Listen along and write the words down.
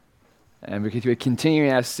And we're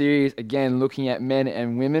continuing our series, again, looking at men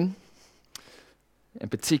and women,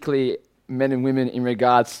 and particularly men and women in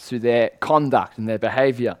regards to their conduct and their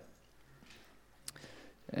behavior.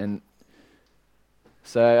 And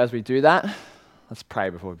so as we do that, let's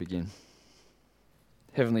pray before we begin.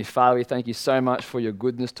 Heavenly Father, we thank you so much for your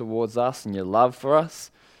goodness towards us and your love for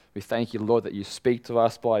us. We thank you, Lord, that you speak to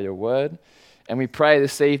us by your word. And we pray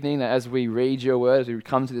this evening that as we read your word, as we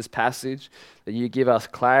come to this passage, that you give us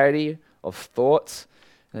clarity of thoughts,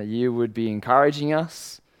 and that you would be encouraging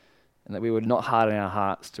us, and that we would not harden our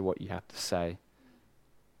hearts to what you have to say,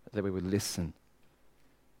 but that we would listen,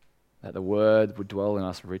 that the word would dwell in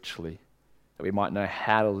us richly, that we might know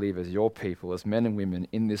how to live as your people, as men and women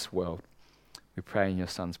in this world. We pray in your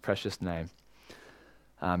Son's precious name.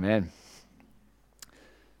 Amen.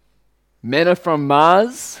 Men are from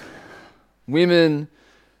Mars, women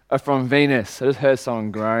are from Venus. I just heard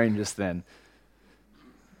someone groan just then.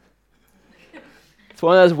 It's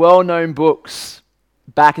one of those well-known books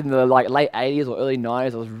back in the late 80s or early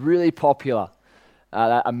 90s. It was really popular.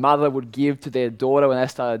 That a mother would give to their daughter when they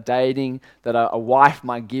started dating, that a wife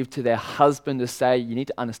might give to their husband to say, you need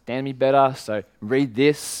to understand me better, so read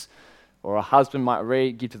this. Or a husband might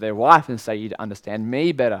give to their wife and say, you need to understand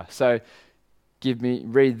me better, so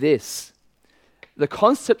read this. The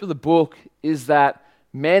concept of the book is that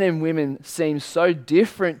men and women seem so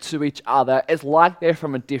different to each other, it's like they're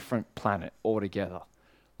from a different planet altogether.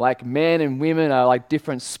 Like men and women are like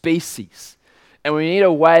different species. And we need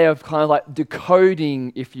a way of kind of like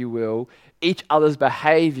decoding, if you will, each other's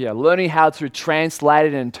behavior, learning how to translate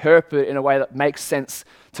it and interpret it in a way that makes sense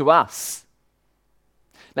to us.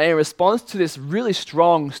 Now, in response to this really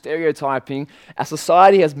strong stereotyping, our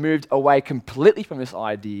society has moved away completely from this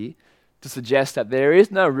idea to suggest that there is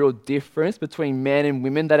no real difference between men and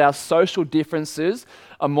women, that our social differences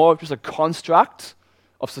are more of just a construct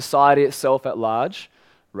of society itself at large,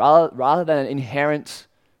 rather than inherent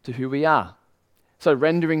to who we are. So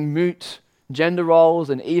rendering moot gender roles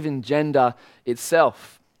and even gender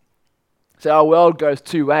itself. So our world goes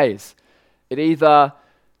two ways. It either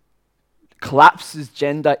collapses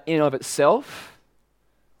gender in and of itself,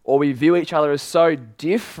 or we view each other as so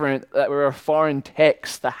different that we're a foreign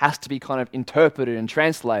text that has to be kind of interpreted and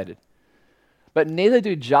translated. But neither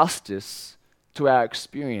do justice to our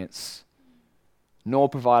experience, nor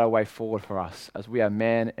provide a way forward for us as we are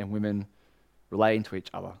men and women relating to each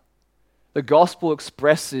other. The gospel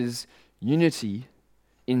expresses unity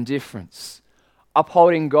in difference,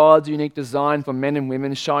 upholding God's unique design for men and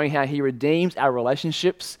women, showing how he redeems our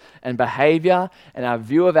relationships and behavior and our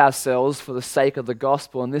view of ourselves for the sake of the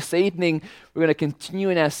gospel. And this evening, we're going to continue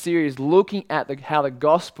in our series looking at how the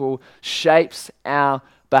gospel shapes our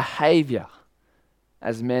behavior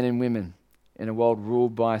as men and women in a world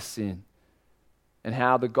ruled by sin, and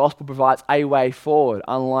how the gospel provides a way forward,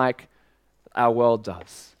 unlike our world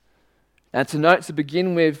does. Now, to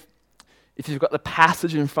begin with, if you've got the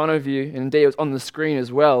passage in front of you, and indeed it's on the screen as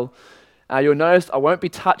well, you'll notice I won't be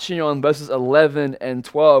touching on verses 11 and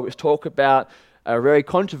 12, which talk about a very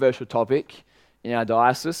controversial topic in our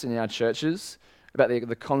diocese, in our churches, about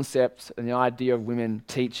the concept and the idea of women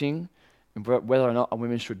teaching, and whether or not a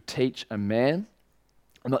woman should teach a man.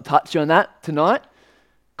 I'm not touching on that tonight.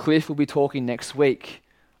 Cliff will be talking next week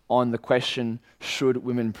on the question, should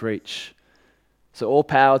women preach? So all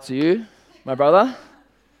power to you, my brother.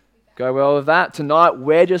 Go well with that. Tonight,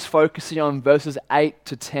 we're just focusing on verses 8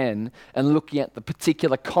 to 10 and looking at the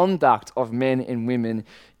particular conduct of men and women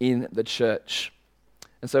in the church.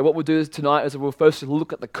 And so what we'll do tonight is we'll first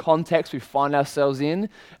look at the context we find ourselves in,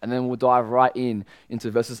 and then we'll dive right into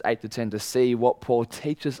verses 8 to 10 to see what Paul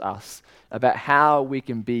teaches us about how we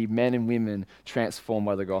can be men and women transformed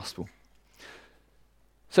by the gospel.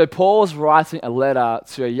 So Paul's writing a letter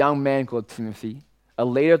to a young man called Timothy, a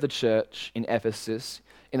leader of the church in Ephesus,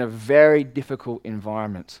 in a very difficult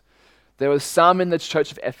environment. There was some in the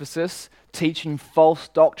church of Ephesus teaching false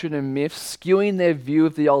doctrine and myths, skewing their view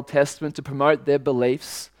of the Old Testament to promote their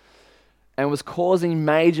beliefs, and was causing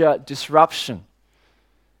major disruption.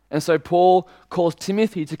 And so Paul calls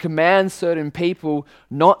Timothy to command certain people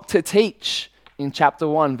not to teach in chapter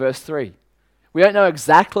 1, verse 3. We don't know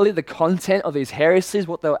exactly the content of these heresies,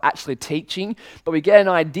 what they were actually teaching, but we get an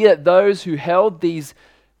idea that those who held these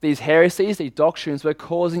heresies, these doctrines, were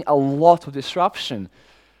causing a lot of disruption.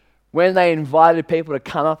 When they invited people to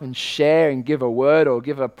come up and share and give a word or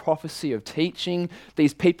give a prophecy of teaching,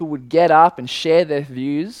 these people would get up and share their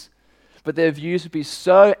views, but their views would be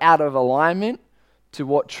so out of alignment to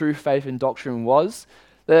what true faith and doctrine was,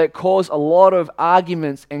 that it caused a lot of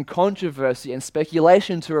arguments and controversy and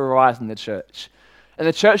speculation to arise in the church. And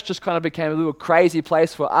the church just kind of became a little crazy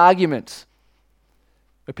place for arguments,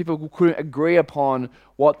 where people couldn't agree upon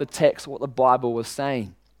what the text, what the Bible was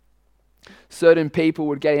saying. Certain people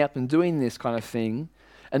were getting up and doing this kind of thing,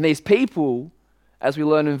 and these people, as we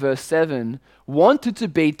learn in verse 7, wanted to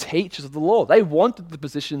be teachers of the law. They wanted the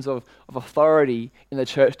positions of authority in the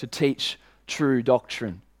church to teach true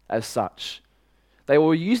doctrine as such. They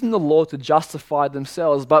were using the law to justify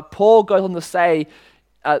themselves, but Paul goes on to say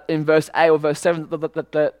in verse 8 or verse 7 that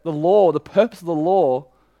the law, the purpose of the law,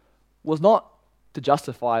 was not to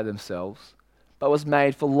justify themselves, but was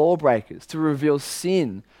made for lawbreakers, to reveal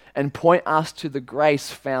sin and point us to the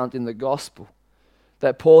grace found in the gospel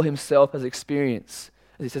that Paul himself has experienced,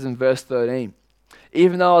 as he says in verse 13.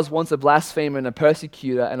 Even though I was once a blasphemer and a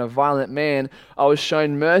persecutor and a violent man, I was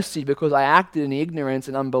shown mercy because I acted in ignorance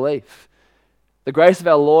and unbelief. The grace of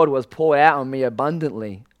our Lord was poured out on me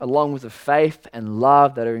abundantly, along with the faith and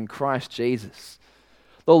love that are in Christ Jesus.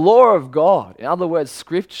 The law of God, in other words,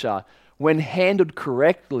 Scripture, when handled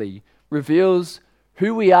correctly, reveals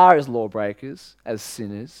who we are as lawbreakers, as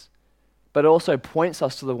sinners, but also points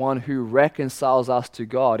us to the one who reconciles us to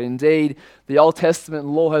God. Indeed, the Old Testament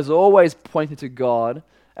law has always pointed to God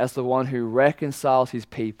as the one who reconciles his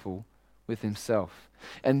people with himself.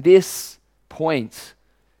 And this point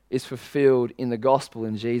is fulfilled in the gospel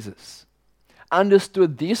in Jesus.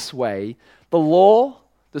 Understood this way, the law,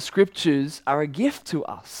 the Scriptures, are a gift to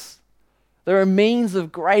us. They're a means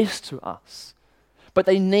of grace to us, but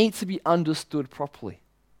they need to be understood properly.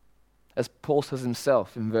 As Paul says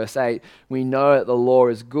himself in verse 8, we know that the law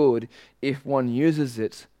is good if one uses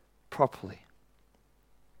it properly.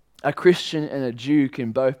 A Christian and a Jew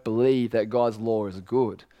can both believe that God's law is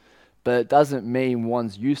good, but it doesn't mean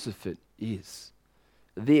one's use of it is.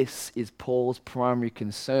 This is Paul's primary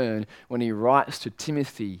concern when he writes to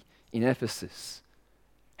Timothy in Ephesus,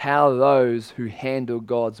 how those who handle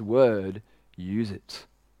God's word use it,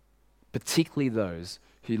 particularly those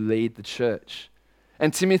who lead the church.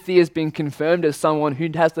 And Timothy has been confirmed as someone who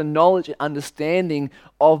has the knowledge and understanding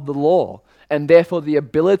of the law, and therefore the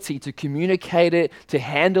ability to communicate it, to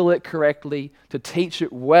handle it correctly, to teach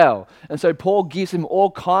it well. And so Paul gives him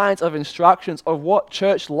all kinds of instructions of what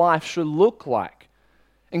church life should look like,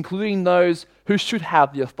 including those who should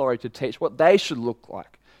have the authority to teach, what they should look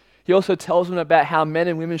like. He also tells them about how men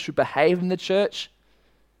and women should behave in the church,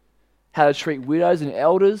 how to treat widows and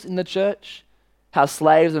elders in the church, how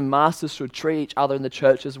slaves and masters should treat each other in the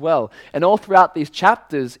church as well. And all throughout these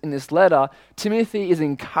chapters in this letter,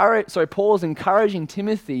 Paul is encouraging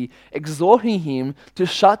Timothy, exhorting him to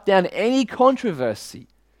shut down any controversy,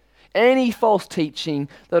 any false teaching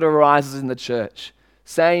that arises in the church.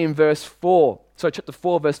 Saying in chapter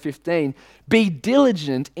 4, verse 15, be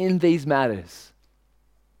diligent in these matters.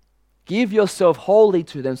 Give yourself wholly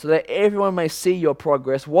to them so that everyone may see your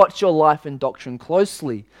progress. Watch your life and doctrine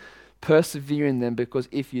closely. Persevere in them, because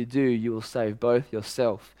if you do, you will save both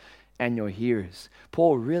yourself and your hearers.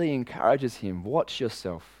 Paul really encourages him, watch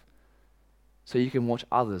yourself so you can watch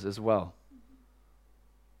others as well.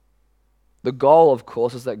 The goal, of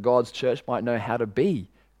course, is that God's church might know how to be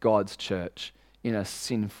God's church in a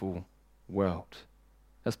sinful world.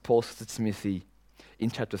 As Paul says to Timothy in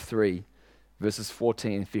chapter 3, verses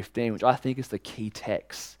 14 and 15, which I think is the key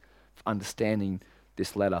text for understanding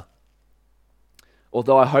this letter.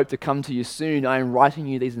 Although I hope to come to you soon, I am writing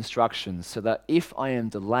you these instructions so that if I am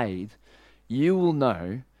delayed, you will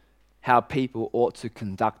know how people ought to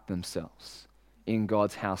conduct themselves in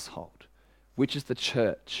God's household, which is the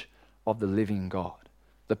church of the living God,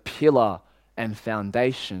 the pillar and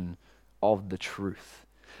foundation of the truth.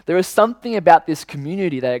 There is something about this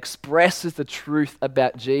community that expresses the truth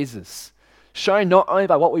about Jesus, shown not only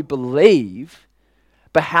by what we believe,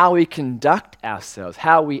 but how we conduct ourselves,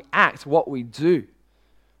 how we act, what we do,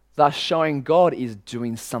 thus showing God is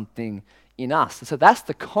doing something in us. And so that's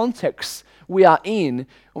the context we are in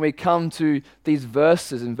when we come to these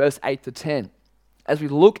verses in verse 8 to 10. As we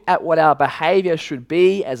look at what our behavior should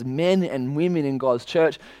be as men and women in God's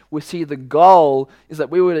church, we see the goal is that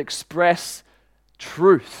we would express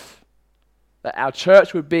truth, that our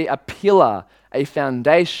church would be a pillar, a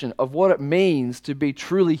foundation of what it means to be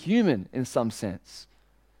truly human in some sense,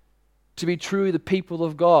 to be truly the people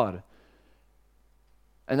of God.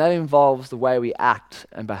 And that involves the way we act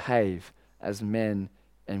and behave as men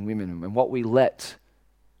and women, and what we let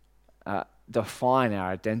define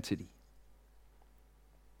our identity.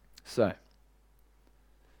 So,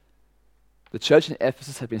 the church in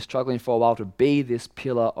Ephesus had been struggling for a while to be this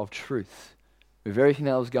pillar of truth with everything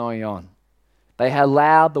that was going on. They had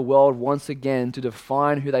allowed the world once again to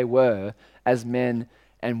define who they were as men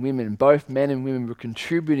and women. Both men and women were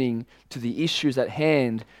contributing to the issues at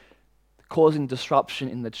hand, causing disruption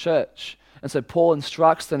in the church. And so Paul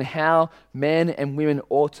instructs them how men and women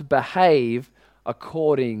ought to behave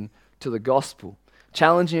according to the gospel.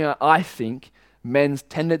 Challenging, I think, men's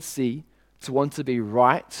tendency to want to be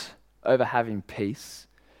right over having peace,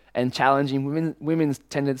 and challenging women's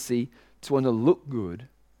tendency to want to look good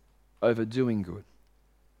over doing good.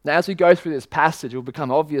 Now, as we go through this passage, it will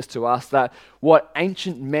become obvious to us that what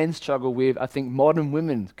ancient men struggled with, I think modern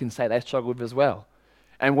women can say they struggled with as well.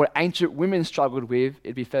 And what ancient women struggled with,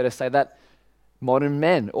 it'd be fair to say that modern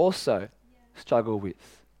men also struggle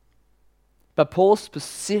with. But Paul's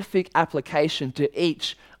specific application to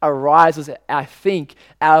each arises, I think,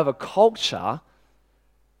 out of a culture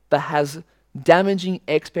that has damaging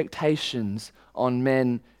expectations on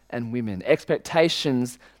men and women,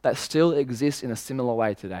 expectations that still exist in a similar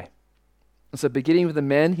way today. And so beginning with the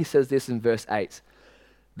men, he says this in verse 8.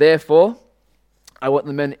 Therefore, I want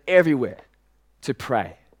the men everywhere to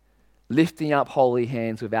pray, lifting up holy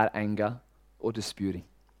hands without anger or disputing.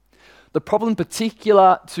 The problem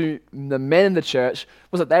particular to the men in the church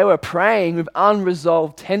was that they were praying with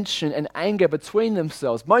unresolved tension and anger between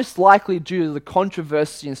themselves, most likely due to the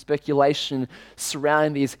controversy and speculation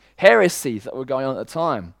surrounding these heresies that were going on at the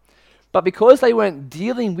time. But because they weren't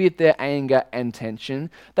dealing with their anger and tension,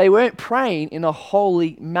 they weren't praying in a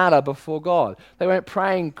holy manner before God. They weren't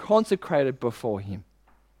praying consecrated before Him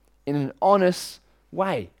in an honest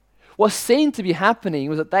way. What seemed to be happening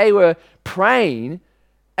was that they were praying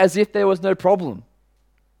as if there was no problem.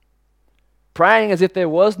 Praying as if there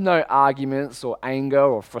was no arguments or anger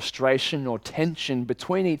or frustration or tension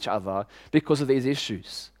between each other because of these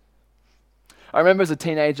issues. I remember as a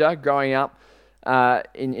teenager growing up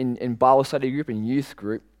in Bible study group and youth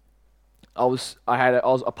group, I was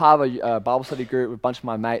a part of a Bible study group with a bunch of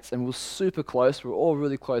my mates, and we were super close. We were all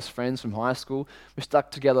really close friends from high school. We stuck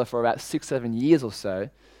together for about 6-7 years or so.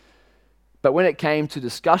 But when it came to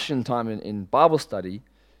discussion time in Bible study,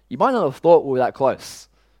 you might not have thought we were that close.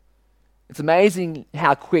 It's amazing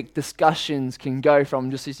how quick discussions can go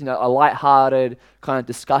from just this, a light-hearted kind of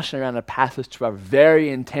discussion around a passage to a very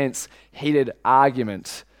intense, heated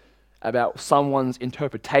argument about someone's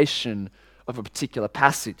interpretation of a particular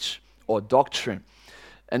passage or doctrine.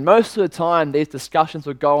 And most of the time, these discussions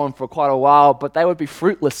would go on for quite a while, but they would be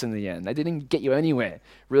fruitless in the end. They didn't get you anywhere,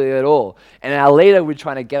 really at all. And our leader would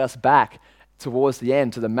try to get us back towards the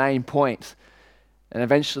end, to the main point. And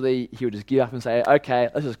eventually, he would just give up and say, okay,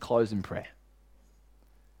 let's just close in prayer.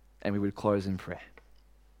 And we would close in prayer.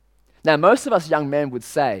 Now, most of us young men would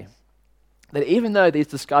say that even though these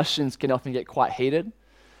discussions can often get quite heated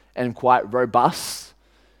and quite robust,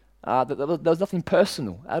 that there was nothing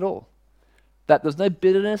personal at all. That there's no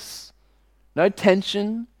bitterness, no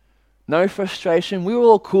tension, no frustration. We were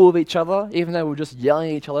all cool with each other, even though we were just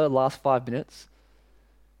yelling at each other the last 5 minutes.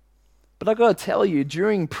 But I've got to tell you,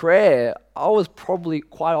 during prayer, I was probably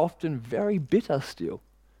quite often very bitter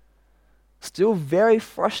still very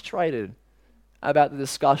frustrated about the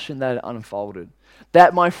discussion that had unfolded.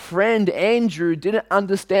 That my friend Andrew didn't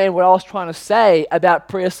understand what I was trying to say about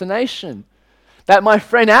predestination. That my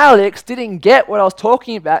friend Alex didn't get what I was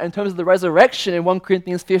talking about in terms of the resurrection in 1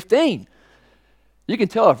 Corinthians 15. You can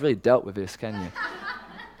tell I've really dealt with this, can you?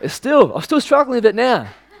 I'm still struggling with it now.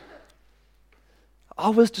 I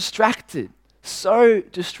was distracted, so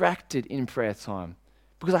distracted in prayer time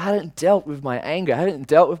because I hadn't dealt with my anger, I hadn't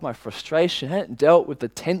dealt with my frustration, I hadn't dealt with the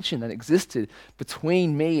tension that existed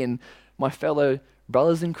between me and my fellow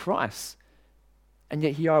brothers in Christ. And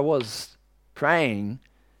yet here I was praying,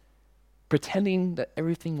 pretending that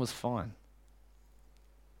everything was fine.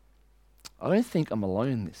 I don't think I'm alone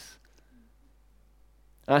in this.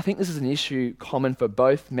 And I think this is an issue common for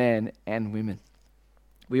both men and women.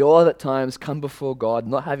 We all at times come before God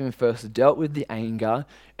not having first dealt with the anger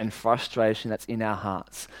and frustration that's in our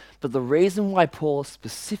hearts. But the reason why Paul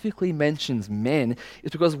specifically mentions men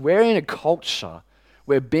is because we're in a culture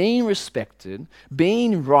where being respected,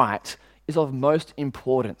 being right, is of most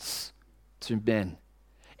importance to men.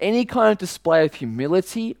 Any kind of display of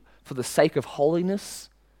humility for the sake of holiness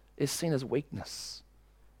is seen as weakness.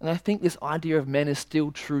 And I think this idea of men is still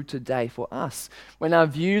true today for us. When our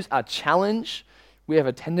views are challenged, we have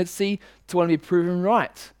a tendency to want to be proven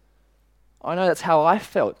right. I know that's how I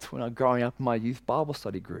felt when I was growing up in my youth Bible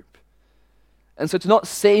study group. And so to not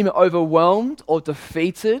seem overwhelmed or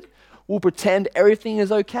defeated, we'll pretend everything is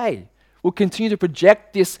okay. We'll continue to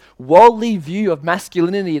project this worldly view of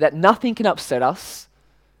masculinity that nothing can upset us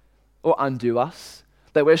or undo us,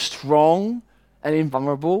 that we're strong and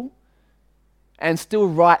invulnerable and still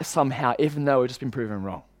right somehow, even though we've just been proven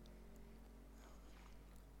wrong.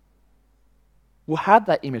 we'll have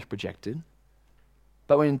that image projected,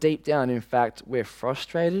 but when deep down, in fact, we're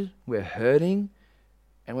frustrated, we're hurting,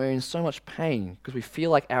 and we're in so much pain because we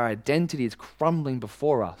feel like our identity is crumbling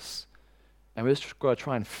before us, and we're just got to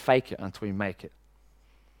try and fake it until we make it.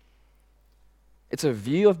 It's a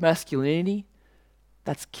view of masculinity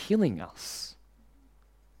that's killing us.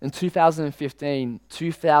 In 2015,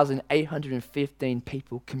 2,815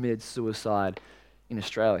 people committed suicide in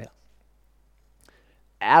Australia.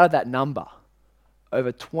 Out of that number,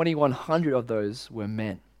 over 2,100 of those were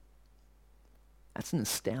men. That's an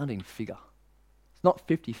astounding figure. It's not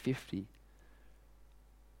 50-50.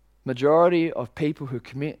 Majority of people who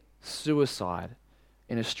commit suicide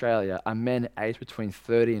in Australia are men aged between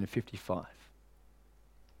 30 and 55.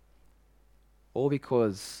 All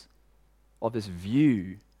because of this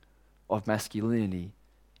view of masculinity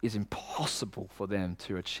is impossible for them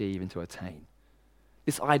to achieve and to attain.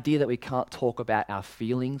 This idea that we can't talk about our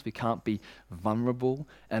feelings, we can't be vulnerable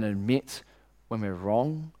and admit when we're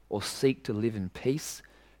wrong or seek to live in peace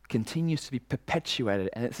continues to be perpetuated.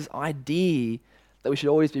 And it's this idea that we should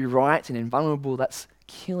always be right and invulnerable that's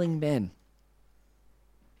killing men.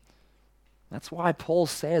 That's why Paul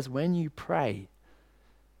says when you pray,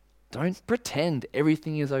 don't pretend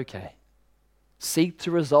everything is okay. Seek to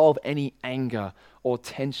resolve any anger or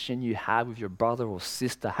tension you have with your brother or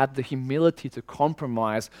sister. Have the humility to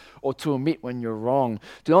compromise or to admit when you're wrong.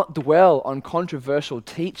 Do not dwell on controversial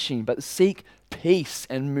teaching, but seek peace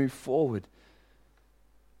and move forward.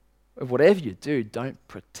 Whatever you do, don't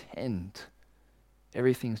pretend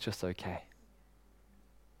everything's just okay.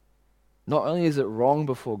 Not only is it wrong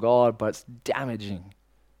before God, but it's damaging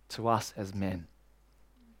to us as men.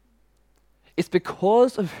 It's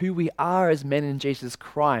because of who we are as men in Jesus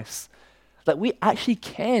Christ that we actually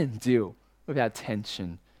can deal with our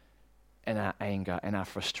tension and our anger and our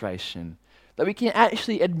frustration. That we can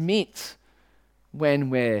actually admit when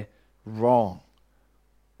we're wrong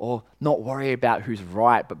or not worry about who's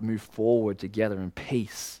right but move forward together in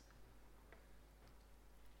peace.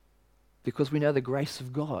 Because we know the grace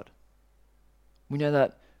of God. We know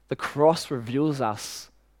that the cross reveals us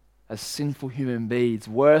as sinful human beings,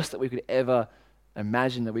 worse than we could ever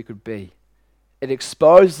imagine that we could be. It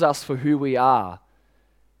exposes us for who we are,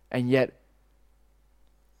 and yet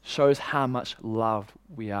shows how much loved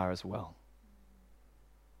we are as well.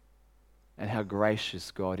 And how gracious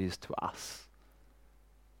God is to us.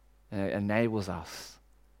 And it enables us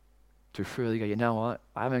to freely go, you know what?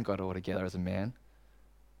 I haven't got it all together as a man.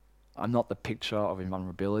 I'm not the picture of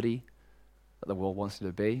invulnerability that the world wants me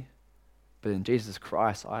to be. But in Jesus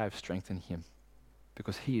Christ, I have strength in him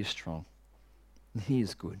because he is strong and he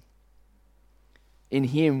is good. In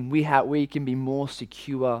him, we can be more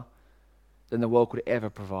secure than the world could ever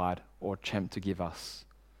provide or attempt to give us.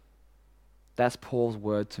 That's Paul's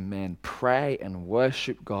word to men. Pray and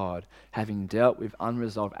worship God, having dealt with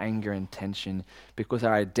unresolved anger and tension, because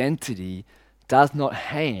our identity does not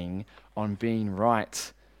hang on being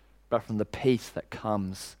right, but from the peace that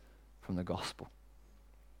comes from the gospel.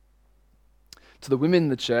 To the women in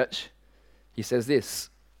the church, he says this,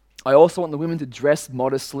 I also want the women to dress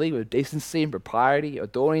modestly with decency and propriety,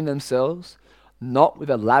 adorning themselves, not with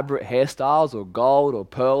elaborate hairstyles or gold or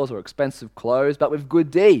pearls or expensive clothes, but with good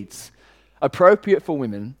deeds, appropriate for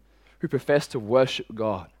women who profess to worship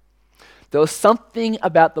God. There was something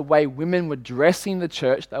about the way women were dressing the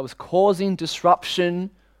church that was causing disruption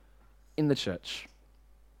in the church.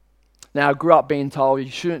 Now, I grew up being told you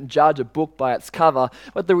shouldn't judge a book by its cover,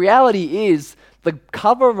 but the reality is the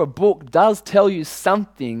cover of a book does tell you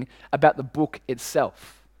something about the book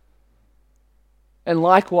itself. And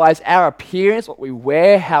likewise, our appearance, what we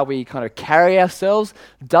wear, how we kind of carry ourselves,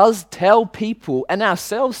 does tell people and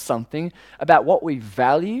ourselves something about what we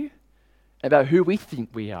value, about who we think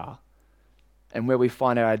we are, and where we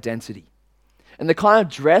find our identity. And the kind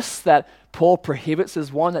of dress that Paul prohibits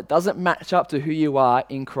is one that doesn't match up to who you are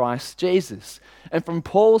in Christ Jesus. And from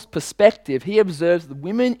Paul's perspective, he observes the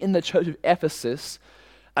women in the church of Ephesus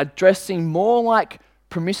are dressing more like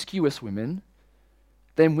promiscuous women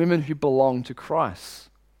than women who belong to Christ.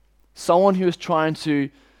 Someone who is trying to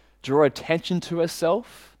draw attention to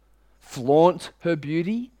herself, flaunt her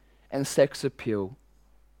beauty, and sex appeal.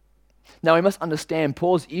 Now we must understand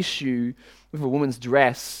Paul's issue with a woman's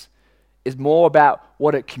dress is more about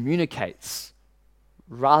what it communicates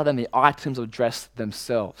rather than the items of dress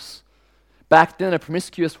themselves. Back then, a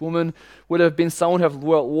promiscuous woman would have been someone who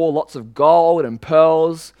wore lots of gold and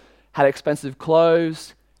pearls, had expensive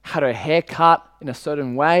clothes, had her hair cut in a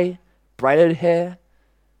certain way, braided hair.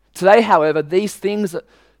 Today, however, these things are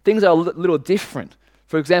a little different.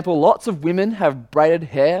 For example, lots of women have braided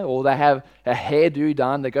hair, or they have a hairdo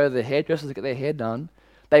done. They go to the hairdressers to get their hair done.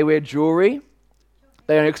 They wear jewelry.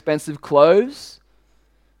 They own expensive clothes.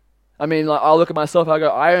 I mean, like, I look at myself, I go,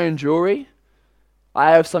 I own jewelry.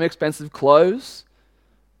 I have some expensive clothes.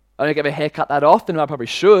 I don't get my hair cut that often, I probably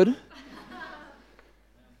should.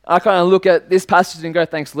 I kind of look at this passage and go,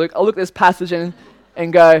 thanks, Luke. I look at this passage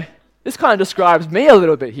and go, this kind of describes me a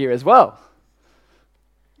little bit here as well.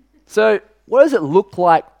 So, what does it look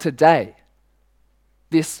like today?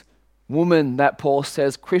 This woman that Paul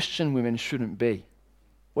says Christian women shouldn't be.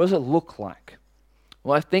 What does it look like?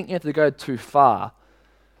 Well, I think you have to go too far.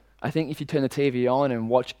 I think if you turn the TV on and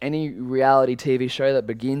watch any reality TV show that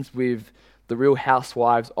begins with the Real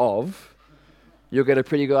Housewives of, you'll get a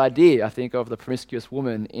pretty good idea, I think, of the promiscuous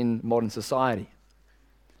woman in modern society.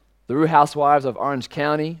 The Real Housewives of Orange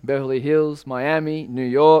County, Beverly Hills, Miami, New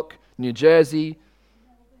York, New Jersey,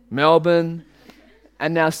 Melbourne,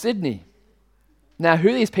 and now Sydney. Now,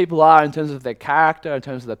 who these people are in terms of their character, in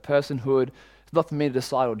terms of their personhood, it's not for me to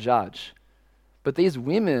decide or judge. But these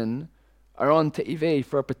women are on TV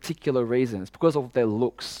for a particular reason. It's because of their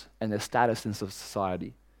looks and their status in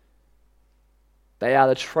society. They are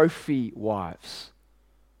the trophy wives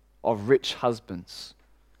of rich husbands.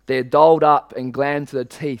 They're dolled up and glammed to the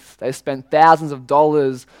teeth. They spent thousands of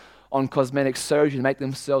dollars on cosmetic surgery to make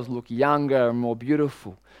themselves look younger and more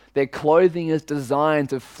beautiful. Their clothing is designed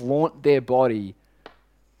to flaunt their body,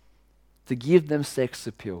 to give them sex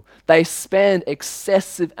appeal. They spend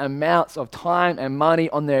excessive amounts of time and money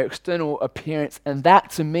on their external appearance, and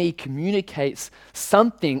that to me communicates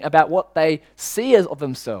something about what they see as of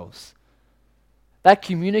themselves. That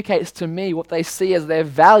communicates to me what they see as their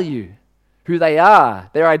value, who they are,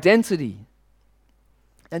 their identity.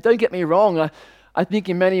 And don't get me wrong, I think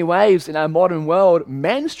in many ways in our modern world,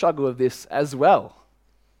 men struggle with this as well.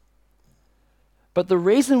 But the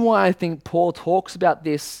reason why I think Paul talks about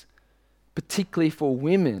this, particularly for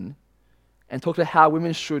women, and talks about how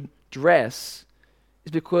women should dress,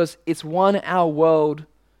 is because it's one our world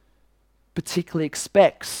particularly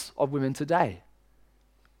expects of women today.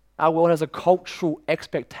 Our world has a cultural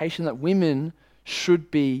expectation that women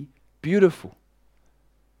should be beautiful.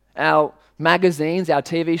 Our magazines, our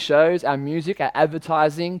TV shows, our music, our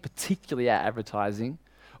advertising, particularly our advertising,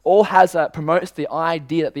 all promotes the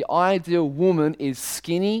idea that the ideal woman is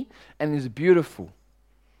skinny and is beautiful.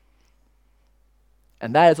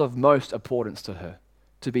 And that is of most importance to her,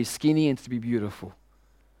 to be skinny and to be beautiful.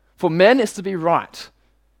 For men, it's to be right,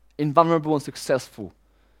 invulnerable and successful.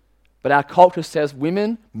 But our culture says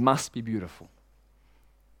women must be beautiful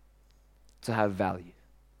to have value.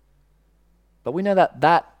 But we know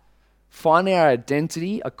that finding our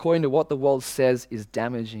identity according to what the world says is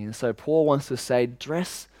damaging. And so Paul wants to say,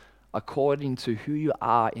 dress according to who you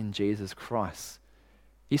are in Jesus Christ.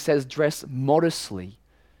 He says, dress modestly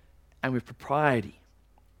and with propriety.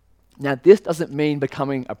 Now, this doesn't mean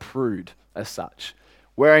becoming a prude as such.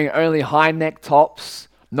 Wearing only high neck tops,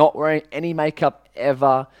 not wearing any makeup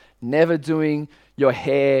ever, never doing your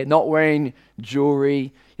hair, not wearing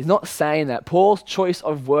jewelry. He's not saying that. Paul's choice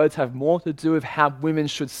of words have more to do with how women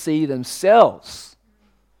should see themselves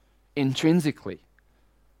intrinsically,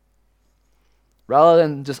 rather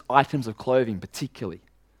than just items of clothing particularly.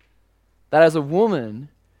 That as a woman,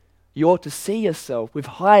 you ought to see yourself with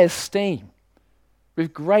high esteem,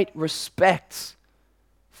 with great respect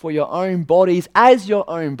for your own bodies as your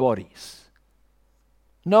own bodies,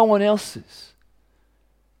 no one else's.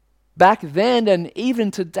 Back then and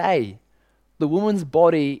even today, the woman's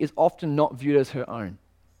body is often not viewed as her own.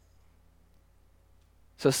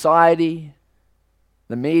 Society,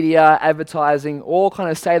 the media, advertising, all kind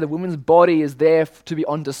of say the woman's body is there to be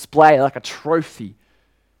on display like a trophy,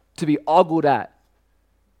 to be ogled at.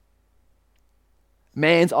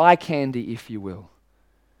 Man's eye candy, if you will.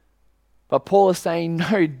 But Paul is saying,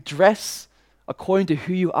 no, dress according to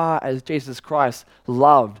who you are as Jesus Christ,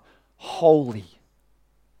 loved, holy,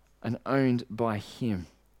 and owned by Him.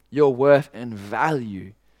 Your worth and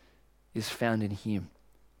value is found in Him.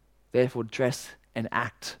 Therefore, dress and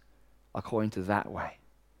act according to that way.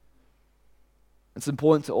 It's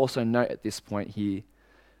important to also note at this point here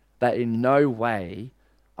that in no way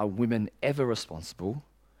are women ever responsible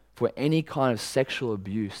for any kind of sexual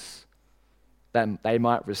abuse that they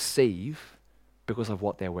might receive because of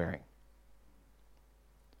what they're wearing.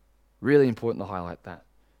 Really important to highlight that.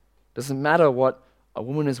 Doesn't matter what a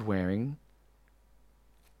woman is wearing,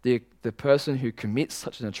 the person who commits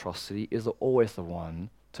such an atrocity is always the one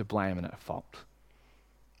to blame and at fault.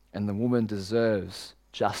 And the woman deserves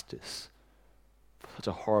justice for such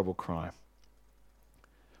a horrible crime.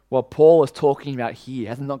 What Paul is talking about here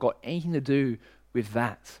has not got anything to do with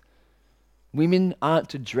that. Women aren't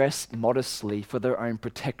to dress modestly for their own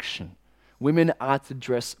protection. Women are to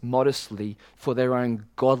dress modestly for their own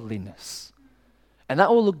godliness. And that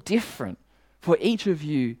will look different for each of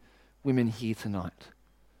you women here tonight.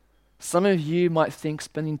 Some of you might think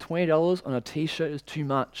spending $20 on a t-shirt is too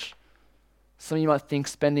much. Some of you might think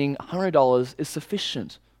spending $100 is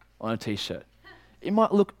sufficient on a t-shirt. It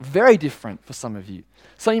might look very different for some of you.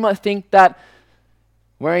 Some of you might think that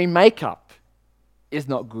wearing makeup is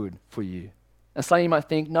not good for you. And some of you might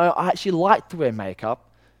think, no, I actually like to wear makeup.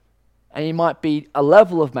 And it might be a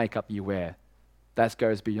level of makeup you wear that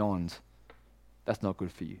goes beyond. That's not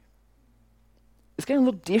good for you. It's going to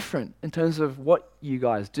look different in terms of what you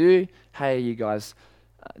guys do, how you guys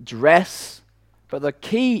dress. But the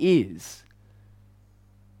key is,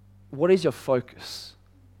 what is your focus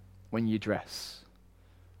when you dress?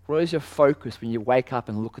 What is your focus when you wake up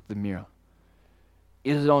and look at the mirror?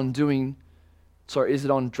 Is it on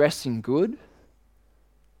dressing good?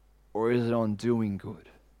 Or is it on doing good?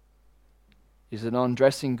 Is it on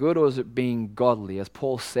dressing good, or is it being godly? As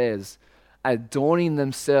Paul says, adorning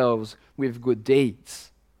themselves with good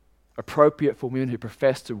deeds, appropriate for women who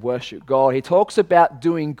profess to worship God. He talks about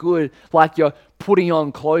doing good like you're putting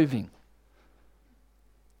on clothing.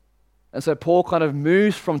 And so Paul kind of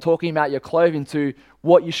moves from talking about your clothing to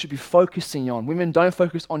what you should be focusing on. Women, don't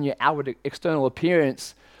focus on your outward external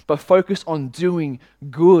appearance, but focus on doing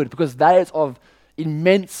good, because that is of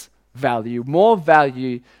immense value, more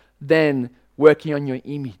value than working on your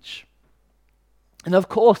image. And of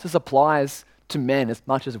course, this applies to men as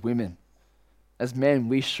much as women. As men,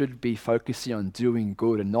 we should be focusing on doing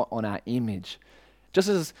good and not on our image. Just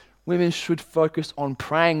as women should focus on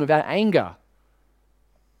praying without anger.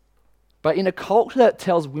 But in a culture that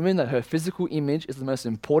tells women that her physical image is the most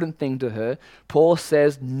important thing to her, Paul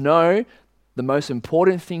says, no, the most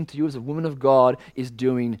important thing to you as a woman of God is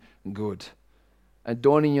doing good.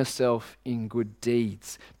 Adorning yourself in good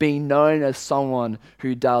deeds, being known as someone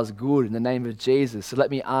who does good in the name of Jesus. So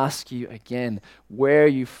let me ask you again, where are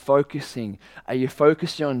you focusing? Are you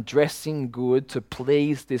focusing on dressing good to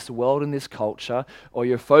please this world and this culture, or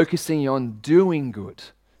you're focusing on doing good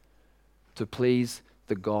to please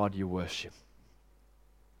the God you worship?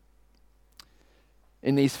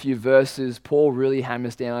 In these few verses, Paul really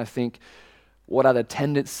hammers down, I think, what are the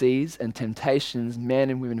tendencies and temptations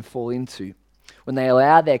men and women fall into when they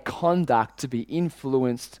allow their conduct to be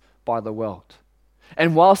influenced by the world.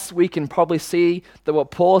 And whilst we can probably see that what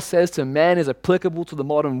Paul says to men is applicable to the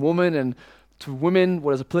modern woman, and to women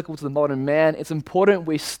what is applicable to the modern man, it's important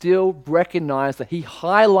we still recognize that he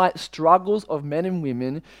highlights struggles of men and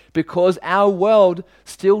women because our world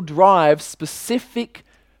still drives specific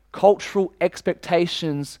cultural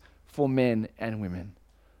expectations for men and women.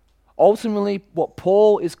 Ultimately, what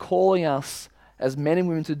Paul is calling us as men and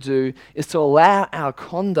women to do is to allow our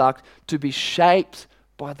conduct to be shaped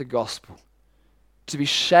by the gospel, to be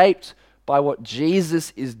shaped by what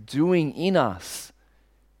Jesus is doing in us,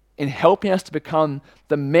 in helping us to become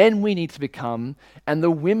the men we need to become and the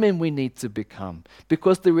women we need to become.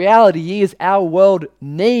 Because the reality is our world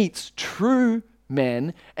needs true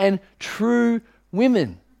men and true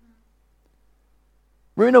women.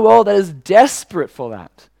 We're in a world that is desperate for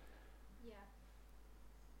that.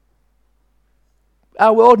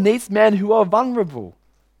 Our world needs men who are vulnerable,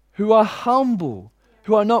 who are humble,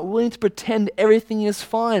 who are not willing to pretend everything is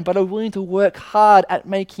fine, but are willing to work hard at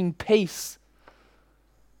making peace.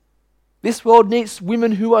 This world needs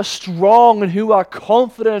women who are strong and who are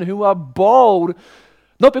confident, who are bold,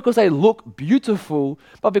 not because they look beautiful,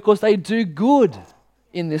 but because they do good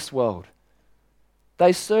in this world.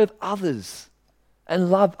 They serve others and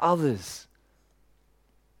love others.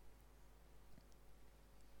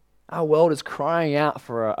 Our world is crying out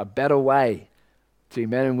for a better way to be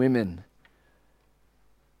men and women.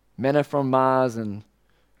 Men are from Mars and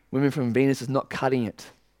women from Venus is not cutting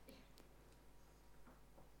it.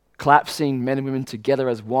 Collapsing men and women together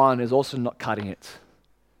as one is also not cutting it.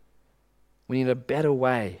 We need a better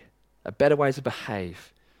way to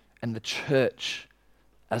behave. And the church,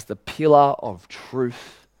 as the pillar of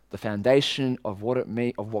truth, the foundation of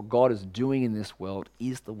what God is doing in this world,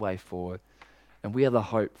 is the way forward. And we are the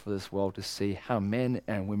hope for this world to see how men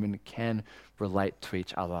and women can relate to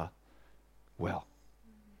each other well.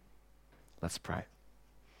 Let's pray.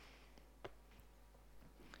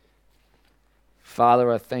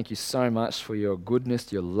 Father, I thank you so much for your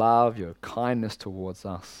goodness, your love, your kindness towards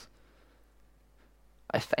us.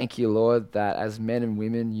 I thank you, Lord, that as men and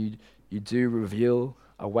women, you do reveal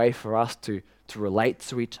a way for us to relate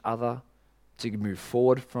to each other, to move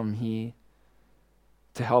forward from here,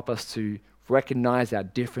 to help us to recognize our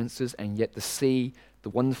differences, and yet to see the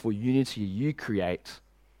wonderful unity you create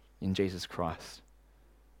in Jesus Christ.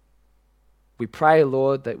 We pray,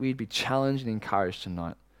 Lord, that we'd be challenged and encouraged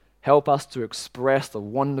tonight. Help us to express the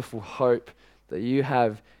wonderful hope that you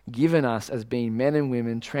have given us as being men and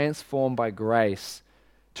women transformed by grace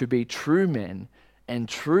to be true men and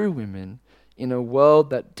true women in a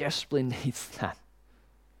world that desperately needs that.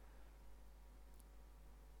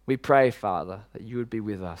 We pray, Father, that you would be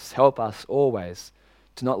with us. Help us always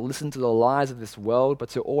to not listen to the lies of this world, but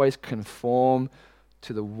to always conform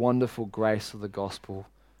to the wonderful grace of the gospel,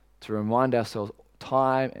 to remind ourselves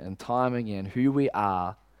time and time again who we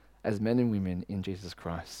are as men and women in Jesus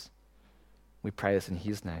Christ. We pray this in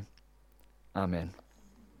his name. Amen.